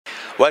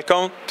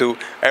Welcome to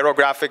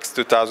Eurographics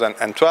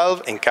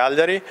 2012 in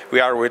Cagliari.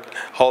 We are with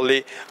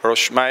Holly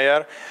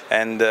Rushmeier,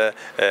 and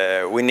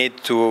we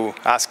need to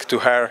ask to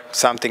her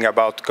something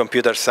about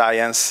computer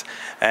science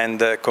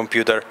and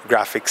computer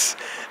graphics.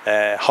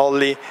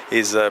 Holly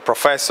is a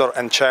professor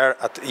and chair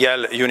at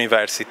Yale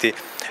University.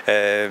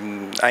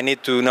 I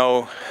need to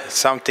know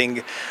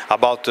something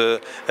about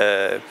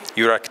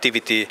your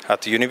activity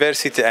at the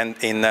university and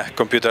in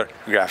computer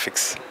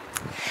graphics.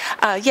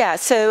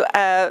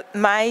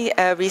 My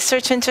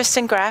research interests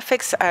in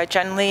graphics are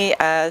generally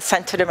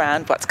centered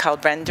around what's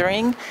called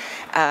rendering,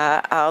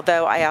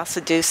 although I also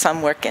do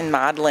some work in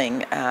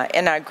modeling.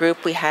 In our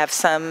group, we have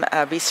some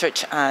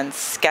research on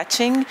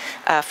sketching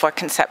for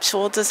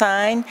conceptual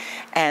design,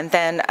 and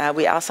then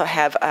we also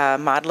have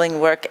modeling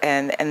work,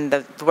 and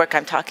the work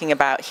I'm talking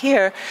about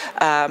here,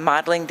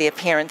 modeling the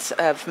appearance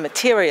of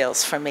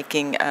materials for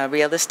making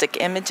realistic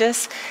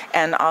images,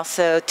 and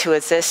also to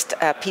assist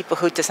people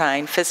who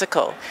design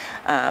physical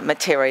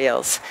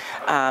materials.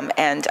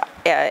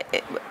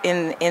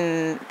 In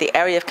the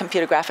area of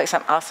computer graphics,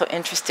 I'm also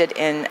interested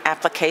in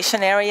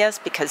application areas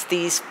because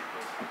these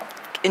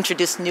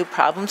introduce new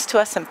problems to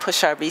us and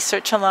push our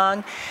research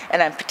along.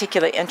 And I'm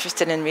particularly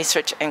interested in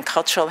research in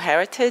cultural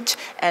heritage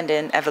and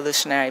in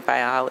evolutionary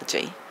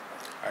biology.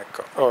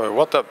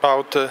 What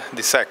about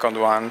the second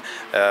one,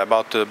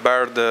 about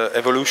bird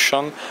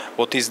evolution?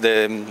 What is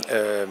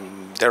the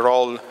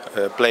role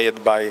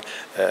played by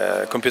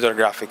computer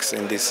graphics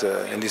in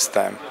this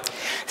time?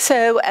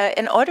 So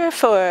in order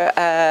for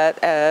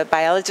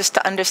biologists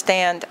to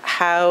understand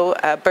how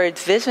bird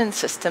vision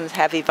systems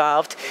have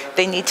evolved,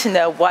 they need to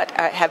know what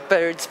have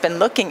birds been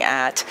looking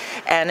at.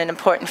 And an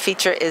important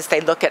feature is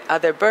they look at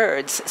other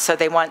birds. So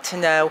they want to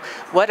know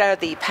what are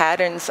the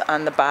patterns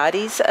on the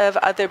bodies of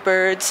other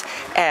birds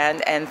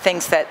and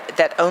things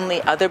that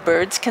only other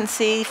birds can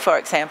see, for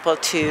example,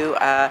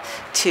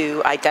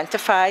 to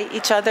identify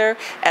each other,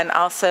 and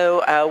also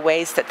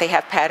ways that they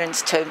have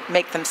patterns to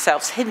make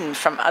themselves hidden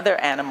from other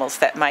animals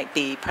that might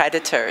be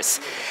predators.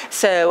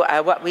 So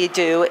what we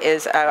do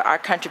is our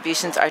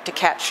contributions are to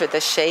capture the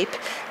shape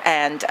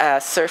and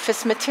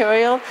surface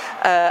material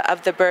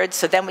of the bird,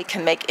 so then we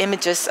can make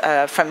images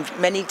from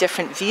many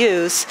different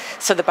views,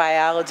 so the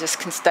biologists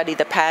can study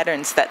the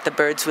patterns that the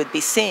birds would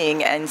be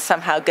seeing and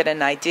somehow get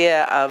an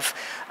idea of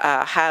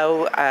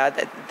how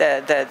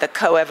the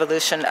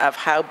coevolution of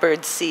how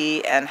birds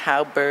see and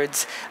how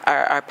birds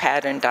are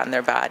patterned on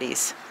their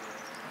bodies.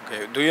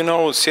 Okay. Do you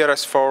know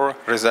CRS4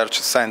 Research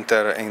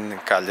Center in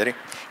Cagliari?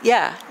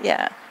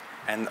 Yeah.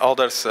 And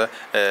others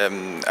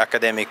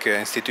academic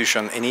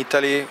institution in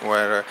Italy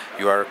where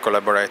you are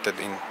collaborated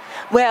in?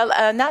 Well,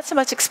 not so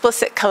much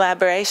explicit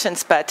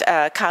collaborations, but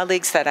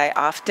colleagues that I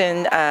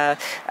often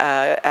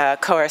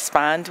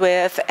correspond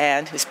with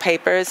and whose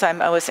papers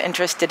I'm always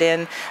interested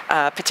in,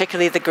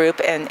 particularly the group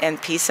in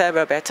Pisa,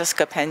 Roberto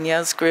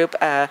Scopeño's group.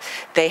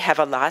 They have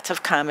a lot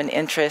of common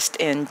interest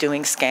in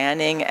doing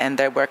scanning and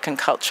their work in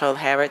cultural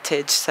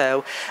heritage,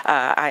 so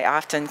I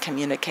often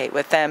communicate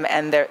with them.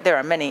 And there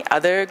are many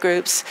other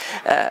groups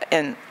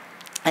in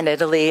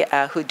Italy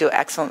who do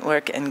excellent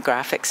work in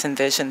graphics and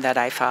vision that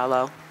I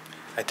follow.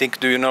 I think,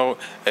 do you know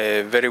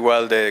very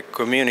well the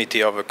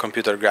community of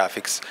computer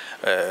graphics?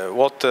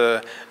 What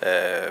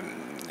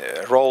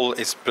role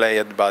is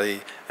played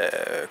by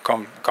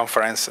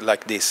conference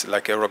like this,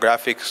 like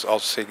Eurographics or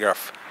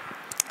SIGGRAPH?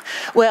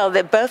 Well,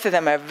 both of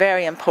them are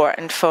very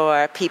important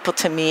for people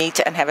to meet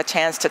and have a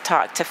chance to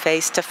talk to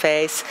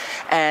face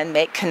and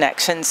make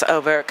connections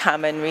over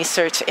common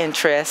research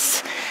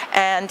interests.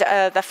 And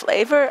the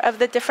flavor of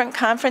the different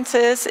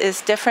conferences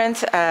is different.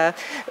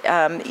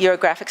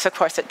 Eurographics, of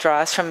course, it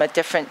draws from a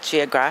different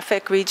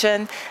geographic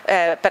region,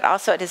 but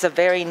also it is a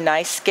very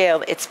nice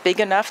scale. It's big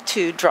enough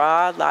to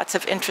draw lots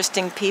of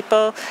interesting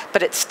people,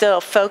 but it's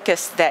still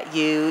focused that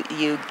you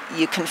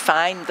can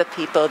find the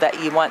people that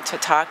you want to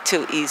talk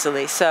to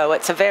easily. So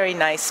it's a very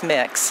nice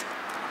mix.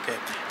 Okay.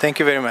 Thank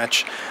you very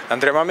much.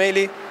 Andrea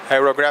Mameli,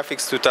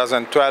 Eurographics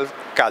 2012,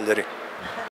 Cagliari.